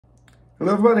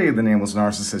Hello everybody, the Nameless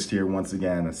Narcissist here once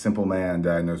again, a simple man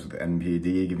diagnosed with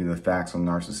NPD, giving you the facts on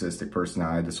narcissistic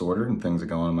personality disorder and things that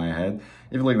go on in my head.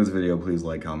 If you like this video, please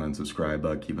like, comment, and subscribe,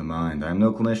 but keep in mind, I'm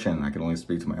no clinician, I can only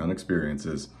speak to my own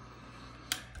experiences.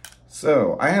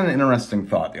 So, I had an interesting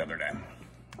thought the other day,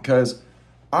 because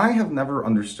I have never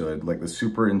understood, like, the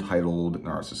super entitled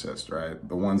narcissist, right?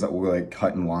 The ones that will, like,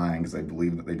 cut in line because they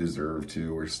believe that they deserve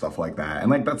to, or stuff like that. And,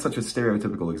 like, that's such a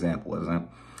stereotypical example, isn't it?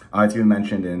 It's even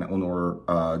mentioned in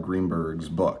Eleanor Greenberg's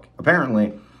book.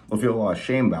 Apparently, they'll feel a lot of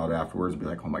shame about it afterwards, be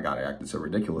like, oh my God, I acted so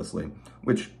ridiculously,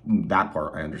 which that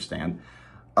part I understand.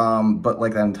 But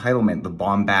like that entitlement, the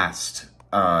bombast,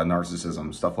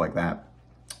 narcissism, stuff like that,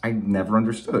 I never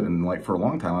understood. And like for a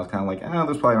long time, I was kind of like,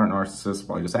 those probably aren't narcissists,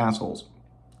 probably just assholes.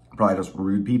 Probably just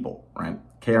rude people, right?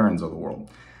 Karens of the world.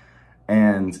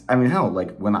 And I mean, hell,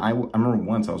 like when I remember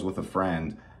once I was with a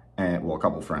friend, and well, a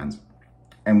couple friends,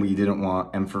 and we didn't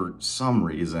want, and for some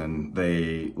reason,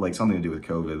 they, like something to do with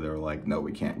COVID, they were like, no,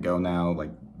 we can't go now,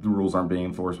 like the rules aren't being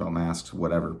enforced about masks,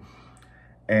 whatever.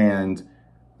 And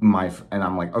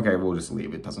I'm like, okay, we'll just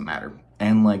leave, it doesn't matter.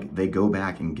 And like, they go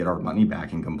back and get our money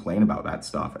back and complain about that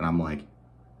stuff. And I'm like,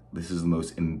 this is the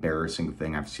most embarrassing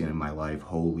thing I've seen in my life,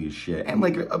 holy shit. And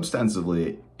like,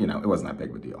 ostensibly, you know, it wasn't that big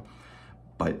of a deal.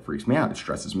 But it freaks me out, it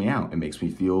stresses me out. It makes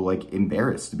me feel like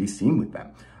embarrassed to be seen with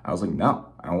them. I was like, no,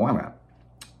 I don't want that.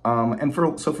 And for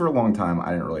a long time, I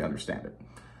didn't really understand it.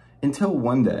 Until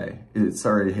one day, it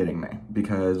started hitting me.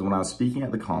 Because when I was speaking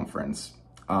at the conference,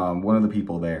 one of the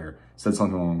people there said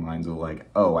something along the lines of like,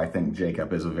 oh, I think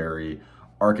Jacob is a very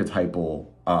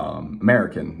archetypal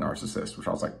American narcissist. Which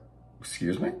I was like,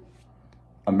 excuse me?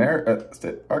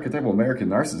 Archetypal American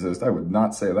narcissist? I would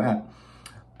not say that.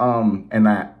 And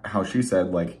that, how she said,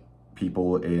 like,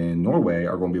 people in Norway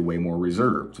are going to be way more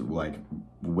reserved, like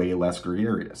way less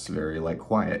gregarious, very like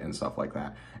quiet and stuff like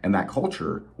that. And that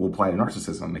culture will apply to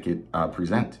narcissism, make it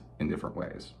present in different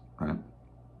ways, right?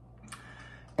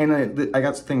 And I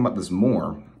got to think about this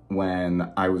more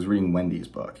when I was reading Wendy's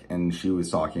book, and she was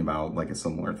talking about like a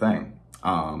similar thing,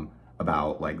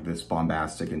 about like this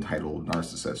bombastic entitled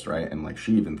narcissist, right? And like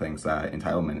she even thinks that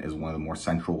entitlement is one of the more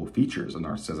central features of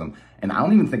narcissism. And I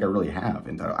don't even think I really have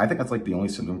entitlement. I think that's like the only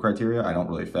symptom criteria I don't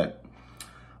really fit.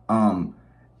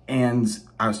 And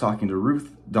I was talking to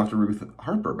Dr. Ruth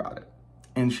Harper about it.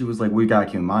 And she was like, we gotta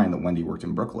keep in mind that Wendy worked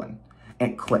in Brooklyn.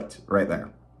 And it clicked right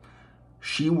there.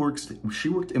 She worked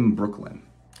in Brooklyn.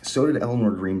 So did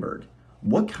Eleanor Greenberg.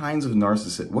 What kinds of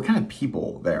narcissists, what kind of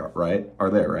people there, right?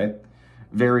 Are there, right?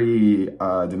 Very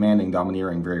demanding,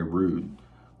 domineering, very rude.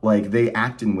 Like, they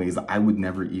act in ways that I would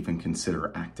never even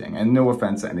consider acting. And no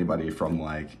offense to anybody from,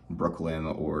 like, Brooklyn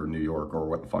or New York or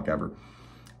what the fuck ever.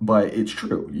 But it's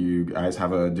true. You guys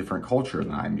have a different culture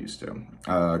than I'm used to.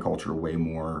 A culture way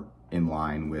more in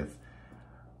line with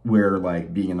where,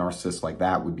 like, being a narcissist like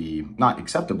that would be not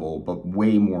acceptable, but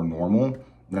way more normal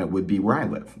than it would be where I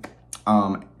live.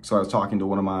 So I was talking to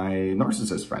one of my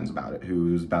narcissist friends about it,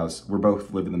 we're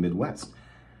both live in the Midwest.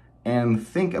 And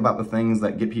think about the things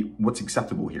that get people, what's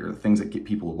acceptable here, the things that get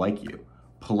people to like you.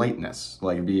 Politeness,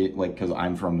 because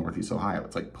I'm from Northeast Ohio,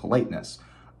 it's like politeness,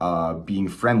 being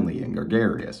friendly and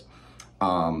gregarious,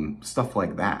 stuff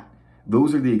like that.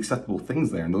 Those are the acceptable things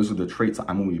there, and those are the traits that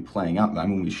I'm going to be playing out, that I'm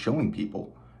going to be showing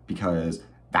people, because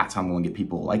that's how I'm going to get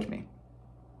people to like me.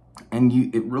 And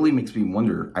it really makes me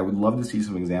wonder, I would love to see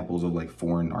some examples of like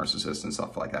foreign narcissists and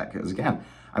stuff like that. Because again,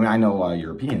 I mean, I know a lot of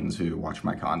Europeans who watch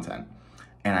my content,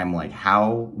 and I'm like,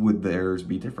 how would theirs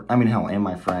be different? I mean, hell, and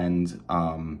my friend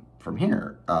from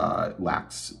here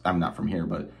I'm not from here,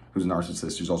 but who's a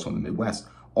narcissist, who's also in the Midwest,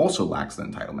 also lacks the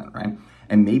entitlement, right?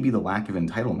 And maybe the lack of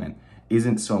entitlement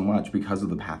isn't so much because of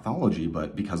the pathology,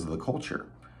 but because of the culture.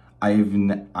 I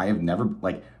have never,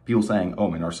 like, people saying, oh,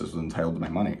 my narcissist was entitled to my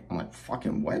money. I'm like,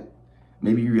 fucking what?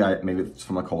 Maybe it's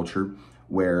from a culture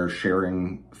where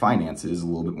sharing finances is a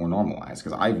little bit more normalized,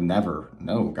 because I've never,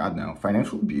 no, God no.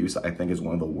 Financial abuse, I think, is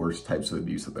one of the worst types of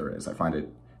abuse that there is. I find it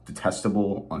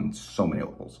detestable on so many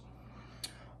levels.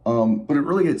 But it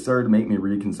really started to make me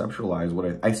reconceptualize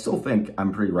what I still think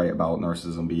I'm pretty right about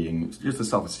narcissism being just a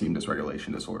self-esteem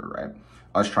dysregulation disorder, right?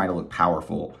 Us trying to look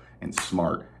powerful and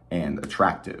smart and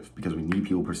attractive, because we need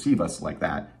people to perceive us like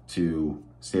that to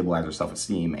stabilize our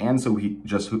self-esteem, and so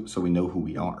we know who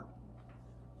we are.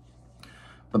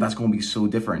 But that's going to be so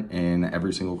different in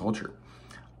every single culture.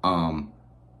 I'm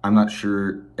not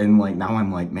sure, and like now I'm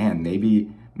like, man,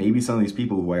 maybe some of these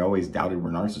people who I always doubted were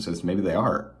narcissists, maybe they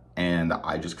are, and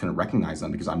I just couldn't recognize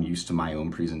them because I'm used to my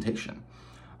own presentation.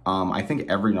 I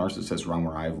think every narcissist around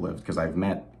where I've lived, because I've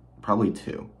met probably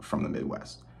 2 from the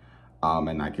Midwest,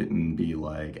 And I couldn't be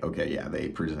like, okay, yeah, they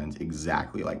present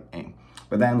exactly like me.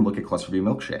 But then look at Cluster B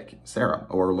Milkshake, Sarah,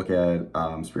 or look at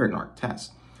Spirit Narc,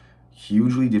 Tess.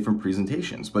 Hugely different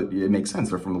presentations, but it makes sense.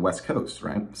 They're from the West Coast,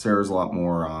 right? Sarah's a lot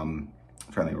more, I'm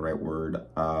trying to think of the right word,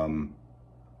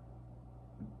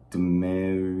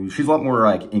 she's a lot more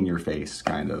like in your face,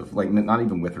 kind of, like not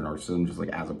even with her narcissism, just like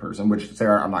as a person, which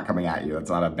Sarah, I'm not coming at you, that's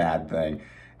not a bad thing.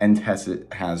 And Tess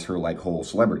has her like whole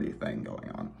celebrity thing going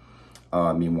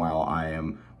on. Meanwhile,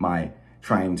 I'm a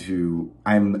polite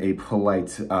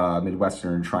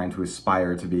Midwesterner trying to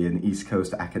aspire to be an East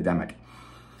Coast academic.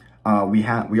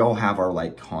 We all have our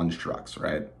like constructs,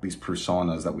 right? These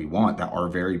personas that we want that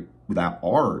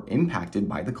are impacted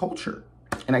by the culture.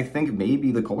 And I think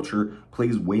maybe the culture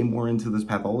plays way more into this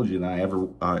pathology than I ever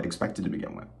expected to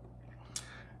begin with.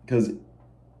 Because,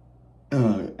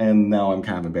 and now I'm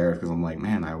kind of embarrassed because I'm like,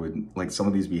 man, I would, like some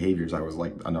of these behaviors, I was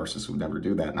like, a narcissist would never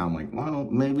do that. Now I'm like, well,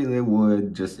 maybe they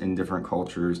would, just in different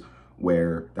cultures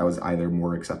where that was either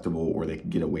more acceptable or they could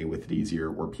get away with it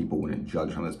easier, or people wouldn't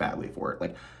judge them as badly for it.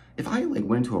 Like, if I like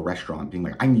went into a restaurant being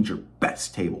like, I need your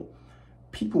best table,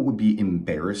 people would be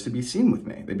embarrassed to be seen with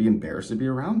me. They'd be embarrassed to be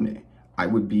around me.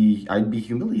 I'd be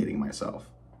humiliating myself.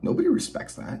 Nobody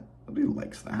respects that. Nobody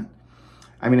likes that.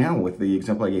 I mean, hell, with the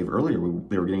example I gave earlier,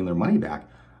 they were getting their money back.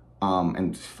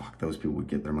 And fuck, those people would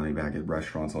get their money back at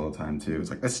restaurants all the time too. It's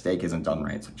like, this steak isn't done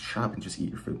right. It's like, shut up and just eat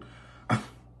your food.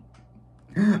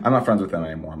 I'm not friends with them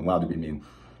anymore. I'm allowed to be mean.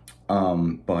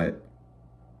 But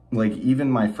like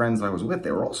even my friends I was with,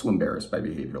 they were also embarrassed by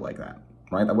behavior like that,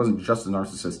 right? That wasn't just a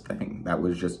narcissist thing. That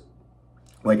was just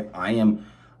like, I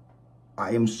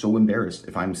am so embarrassed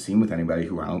if I'm seen with anybody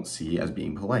who I don't see as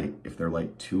being polite. If they're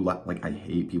like too loud, like I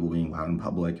hate people being loud in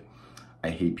public. I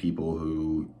hate people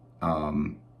who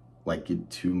like get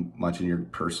too much in your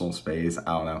personal space. I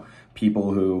don't know.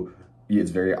 People who, it's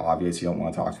very obvious you don't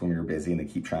want to talk to them, you're busy and they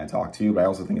keep trying to talk to you. But I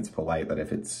also think it's polite that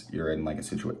if you're in like a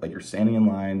situation, like you're standing in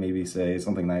line, maybe say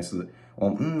something nice,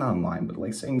 well, not in line, but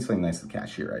like saying something nice to the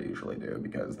cashier, I usually do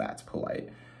because that's polite.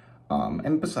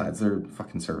 And besides, they're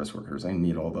fucking service workers. They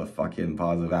need all the fucking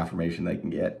positive affirmation they can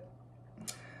get.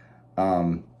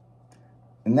 And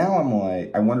now I'm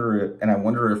like, I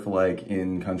wonder if like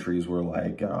in countries where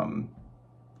like, and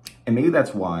maybe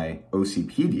that's why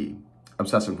OCPD,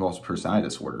 obsessive compulsive personality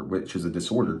disorder, which is a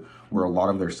disorder where a lot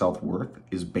of their self-worth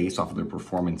is based off of their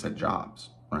performance at jobs,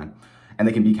 right? And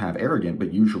they can be kind of arrogant,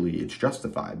 but usually it's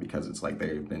justified because it's like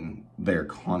they're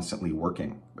constantly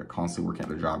working. They're constantly working at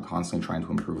their job, constantly trying to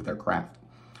improve their craft.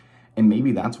 And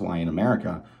maybe that's why in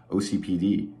America,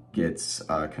 OCPD gets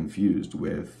confused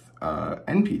with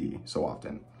NPD so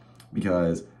often,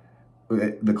 because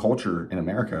the culture in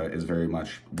America is very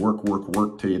much work, work,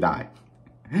 work till you die,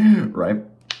 right?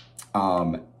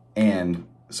 And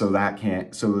so the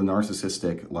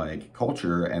narcissistic like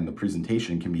culture and the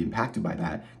presentation can be impacted by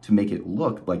that to make it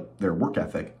look like their work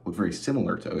ethic look very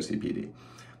similar to OCPD.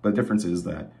 But the difference is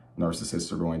that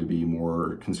narcissists are going to be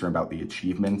more concerned about the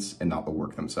achievements and not the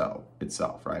work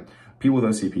itself, right? People with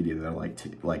OCPD, they're like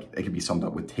it could be summed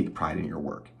up with take pride in your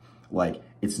work. Like,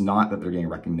 it's not that they're getting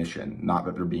recognition, not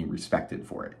that they're being respected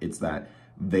for it. It's that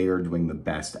they are doing the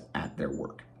best at their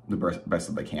work, the best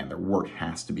that they can. Their work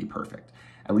has to be perfect.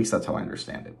 At least that's how I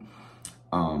understand it.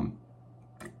 I'm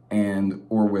trying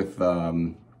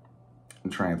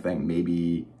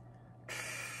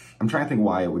to think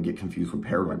why it would get confused with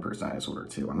paranoid personality disorder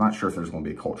too. I'm not sure if there's going to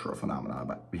be a cultural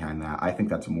phenomena behind that. I think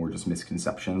that's more just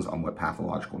misconceptions on what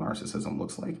pathological narcissism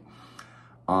looks like.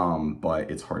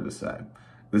 But it's hard to say.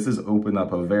 This has opened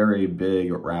up a very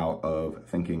big route of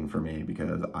thinking for me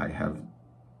because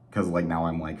like now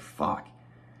I'm like, fuck.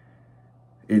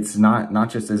 It's not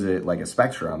just is it like a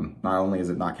spectrum, not only is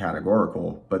it not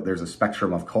categorical, but there's a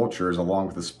spectrum of cultures along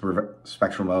with the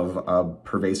spectrum of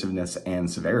pervasiveness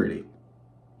and severity.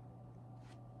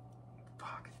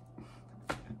 Fuck.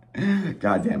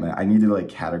 God damn it. I need to like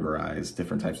categorize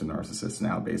different types of narcissists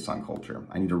now based on culture.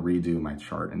 I need to redo my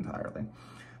chart entirely.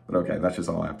 But okay, that's just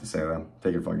all I have to say though.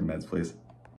 Take your fucking meds, please.